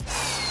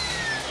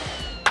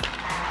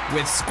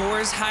With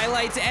scores,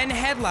 highlights, and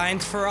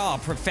headlines for all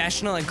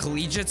professional and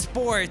collegiate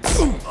sports.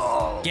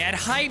 Get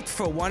hyped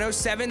for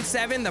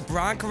 107.7 The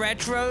Bronx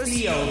Retro's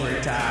The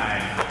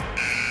Overtime.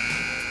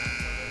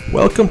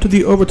 Welcome to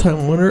the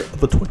Overtime, winner of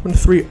the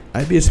 2023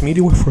 IBS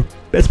Media Award for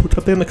Best Sports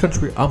Update in the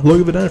country. I'm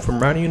Logan VanDine from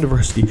Ryan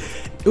University.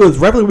 It was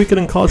rivalry weekend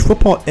in college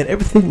football, and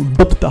everything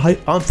lived up to the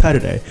hype on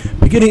Saturday.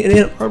 Beginning in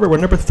Ann Arbor, where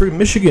number 3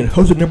 Michigan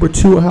hosted number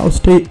 2 Ohio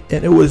State,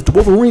 and it was the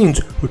Wolverines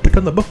who took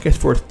on the Buckeyes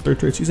for a third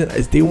straight season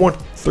as they won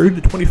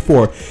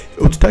 30-24.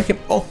 It was a tie game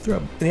all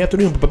throughout in the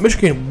afternoon, but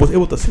Michigan was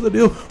able to seal the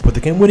deal with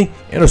the game-winning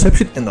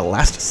interception in the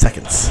last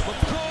seconds.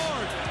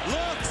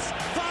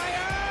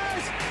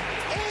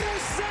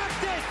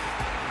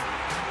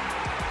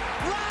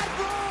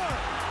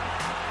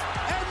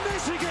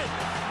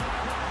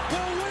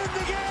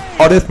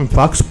 Audio from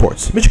Fox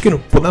Sports.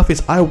 Michigan will now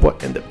face Iowa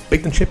in the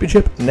Big Ten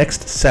Championship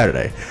next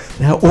Saturday.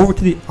 Now over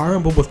to the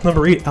Iron Bowl with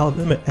number 8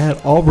 Alabama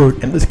at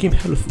Auburn, and this game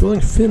had a thrilling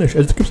finish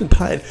as the Crimson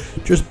Tide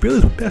just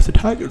barely past the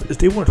Tigers as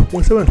they won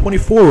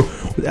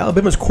 27-24 with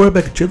Alabama's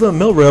quarterback Jalen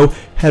Milroe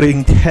had a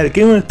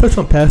game-winning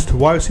touchdown pass to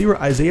wide receiver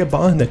Isaiah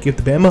Bond that gave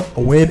the Bama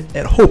a win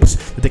and hopes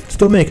that they can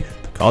still make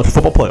the college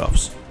football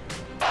playoffs.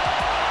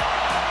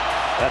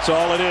 That's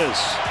all it is.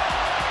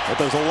 But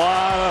there's a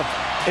lot of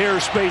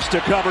airspace to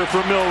cover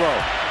for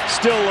Milroe.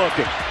 Still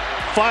looking,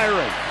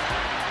 firing,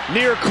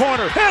 near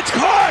corner, it's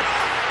caught!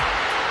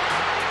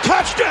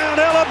 Touchdown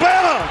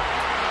Alabama!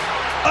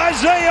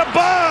 Isaiah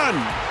Bond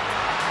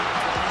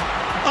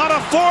on a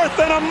 4th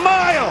and a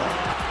mile!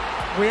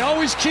 We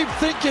always keep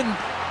thinking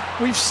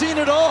we've seen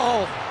it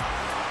all,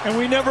 and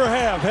we never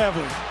have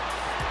we?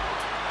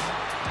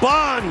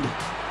 Bond,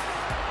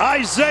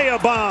 Isaiah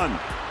Bond.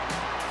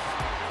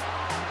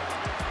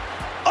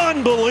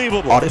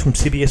 Unbelievable. Audio from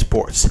CBS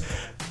Sports.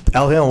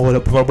 Alabama will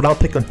now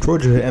take on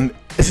Georgia and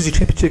SEC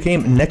championship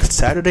game next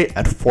Saturday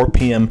at 4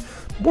 p.m.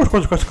 More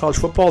scores across college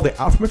football. The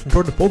aforementioned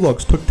Georgia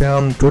Bulldogs took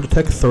down Georgia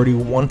Tech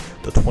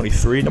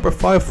 31-23. Number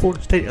 5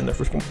 Florida State in their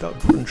first game without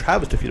Jordan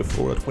Travis defeated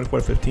Florida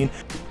 24-15.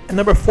 And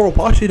number 4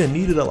 Washington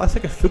needed a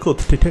last-second field goal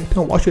to take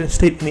down Washington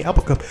State in the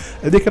Apple Cup,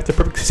 and they kept the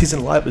perfect season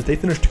alive as they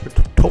finished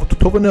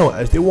 12-0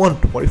 as they won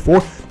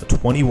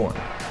 24-21.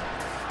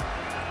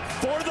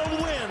 For the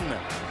win,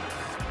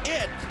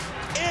 it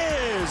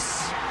is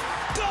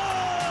good!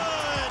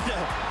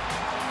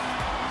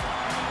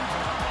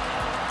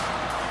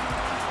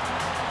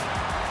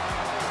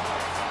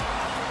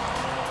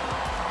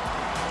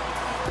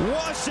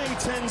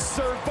 Washington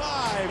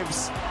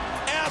survives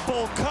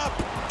Apple Cup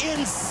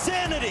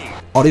insanity.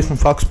 Audio from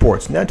Fox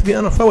Sports. Now to the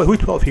NFL with Week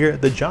 12 here.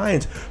 The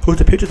Giants host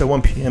the Patriots at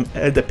 1 p.m.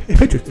 And the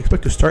Patriots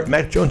expect to start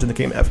Mac Jones in the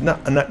game after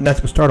not going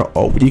to start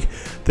all week.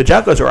 The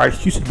Jaguars are at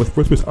Houston with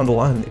first on the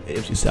line in the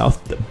AFC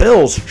South. The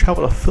Bills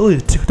travel to Philly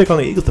to take on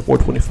the Eagles at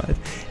 4:25.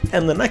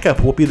 And the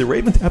nightcap will be the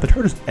Ravens at the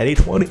Chargers at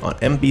 8:20 on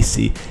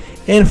NBC.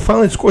 And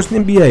finally, scores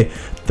in the NBA.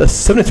 The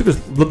 76ers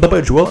led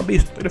by Joel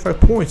Embiid 35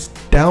 points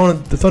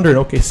down the Thunder in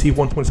OKC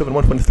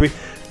 127-123.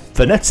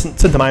 The Nets sent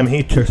to Miami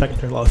Heat to their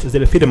second loss as they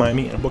defeated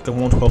Miami in Brooklyn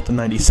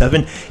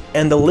 112-97.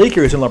 And the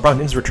Lakers and LeBron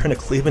James return to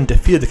Cleveland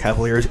defeated the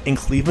Cavaliers in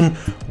Cleveland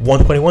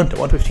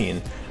 121-115.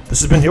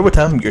 This has been The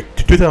Overtime, your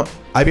 2000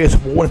 IBS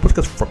Award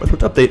podcast for Best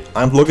Sports Update.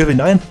 I'm Logan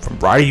VanDine from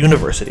Ryan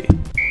University.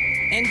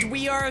 And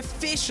we are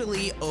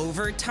officially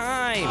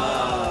overtime.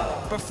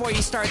 Before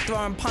you start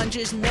throwing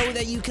punches, know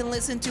that you can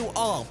listen to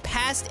all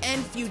past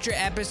and future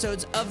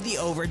episodes of The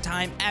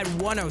Overtime at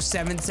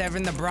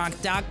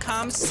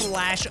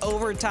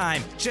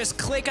 1077thebronx.com/overtime. Just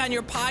click on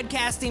your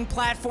podcasting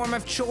platform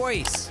of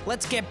choice.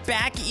 Let's get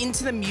back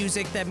into the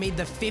music that made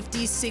the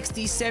 50s,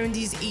 60s,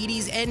 70s,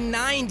 80s, and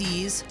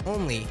 90s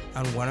only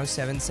on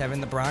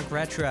 1077 The Bronx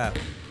Retro.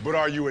 But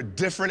are you a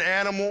different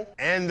animal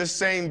and the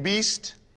same beast?